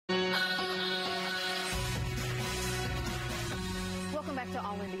to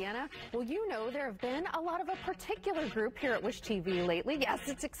All Indiana. Well, you know there have been a lot of a particular group here at Wish TV lately. Yes,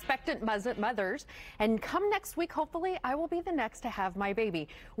 it's expectant mothers. And come next week, hopefully, I will be the next to have my baby.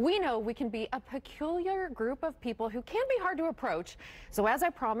 We know we can be a peculiar group of people who can be hard to approach. So as I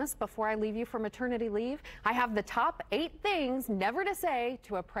promised, before I leave you for maternity leave, I have the top 8 things never to say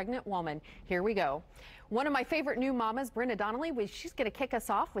to a pregnant woman. Here we go. One of my favorite new mamas, Brenda Donnelly, she's going to kick us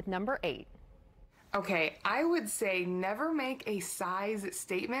off with number 8. Okay, I would say never make a size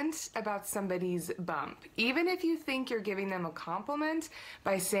statement about somebody's bump. Even if you think you're giving them a compliment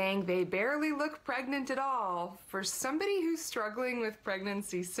by saying they barely look pregnant at all, for somebody who's struggling with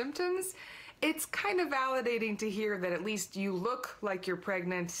pregnancy symptoms, it's kind of validating to hear that at least you look like you're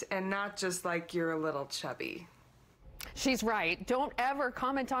pregnant and not just like you're a little chubby. She's right. Don't ever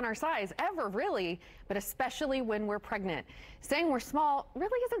comment on our size, ever, really, but especially when we're pregnant. Saying we're small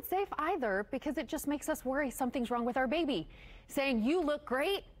really isn't safe either because it just makes us worry something's wrong with our baby. Saying you look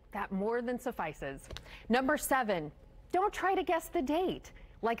great, that more than suffices. Number 7, don't try to guess the date.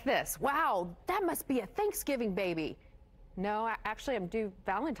 Like this, wow, that must be a Thanksgiving baby. No, actually, I'm due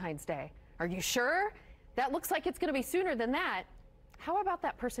Valentine's Day. Are you sure? That looks like it's going to be sooner than that. How about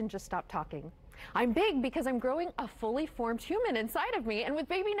that person just stop talking? I'm big because I'm growing a fully formed human inside of me, and with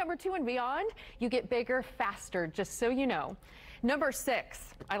baby number 2 and beyond, you get bigger faster, just so you know. Number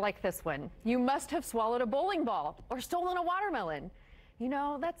 6, I like this one. You must have swallowed a bowling ball or stolen a watermelon. You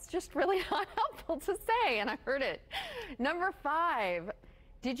know, that's just really not helpful to say, and I heard it. Number 5,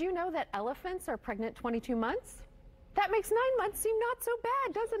 did you know that elephants are pregnant 22 months? That makes 9 months seem not so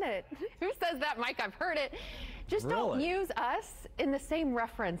bad, doesn't it? Who says that, Mike? I've heard it. Just don't use us in the same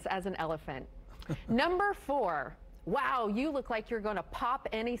reference as an elephant. Number 4, wow, you look like you're going to pop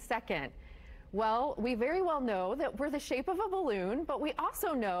any second. Well, we very well know that we're the shape of a balloon, but we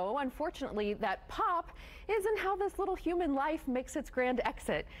also know, unfortunately, that pop isn't how this little human life makes its grand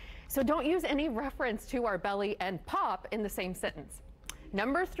exit. So don't use any reference to our belly and pop in the same sentence.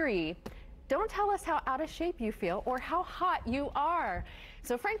 Number 3, don't tell us how out of shape you feel or how hot you are.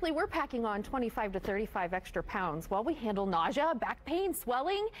 So frankly, we're packing on 25 to 35 extra pounds while we handle nausea, back pain,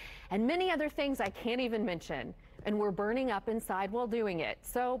 swelling, and many other things I can't even mention. And we're burning up inside while doing it.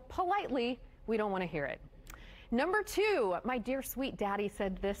 So politely, we don't want to hear it. Number 2, my dear sweet daddy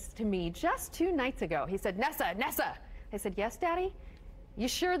said this to me just 2 nights ago. He said, Nessa. I said, yes, daddy? You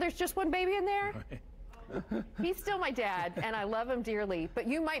sure there's just one baby in there? He's still my dad, and I love him dearly, but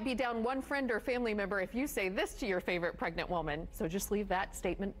you might be down one friend or family member if you say this to your favorite pregnant woman, so just leave that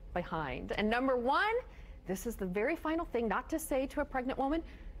statement behind. And number 1, this is the very final thing not to say to a pregnant woman,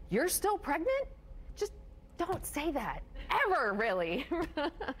 you're still pregnant? Just don't say that, ever, really.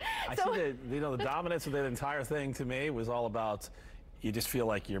 I see that, you know, the dominance of that entire thing to me was all about you just feel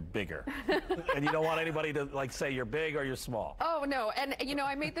like you're bigger. And you don't want anybody to like say you're big or you're small. Oh, no. And, you know,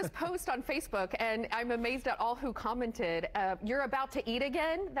 I made this post on Facebook, and I'm amazed at all who commented, you're about to eat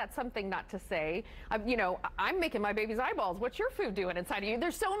again? That's something not to say. You know, I'm making my baby's eyeballs. What's your food doing inside of you?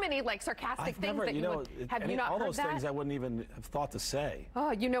 There's so many, like, sarcastic things that you would, have you not heard that? All those things I wouldn't even have thought to say. Oh,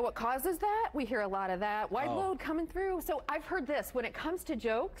 you know what causes that? We hear a lot of that. Wide load coming through. So I've heard this. When it comes to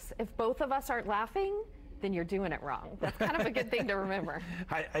jokes, if both of us aren't laughing, then you're doing it wrong. That's kind of a good thing to remember.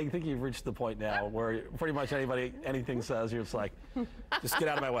 I think you've reached the point now where pretty much anything says, you're just like, just get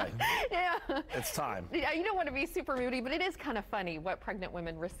out of my way. Yeah. It's time. Yeah, you don't want to be super moody, but it is kind of funny what pregnant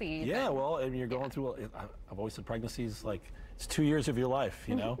women receive. Yeah, well, and you're going through, I've always said pregnancy's like, it's 2 years of your life,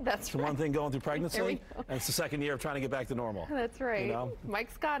 you know? That's right. It's one thing going through pregnancy, and it's the second year of trying to get back to normal. That's right. You know?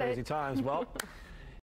 Mike's got it. Crazy times. Well,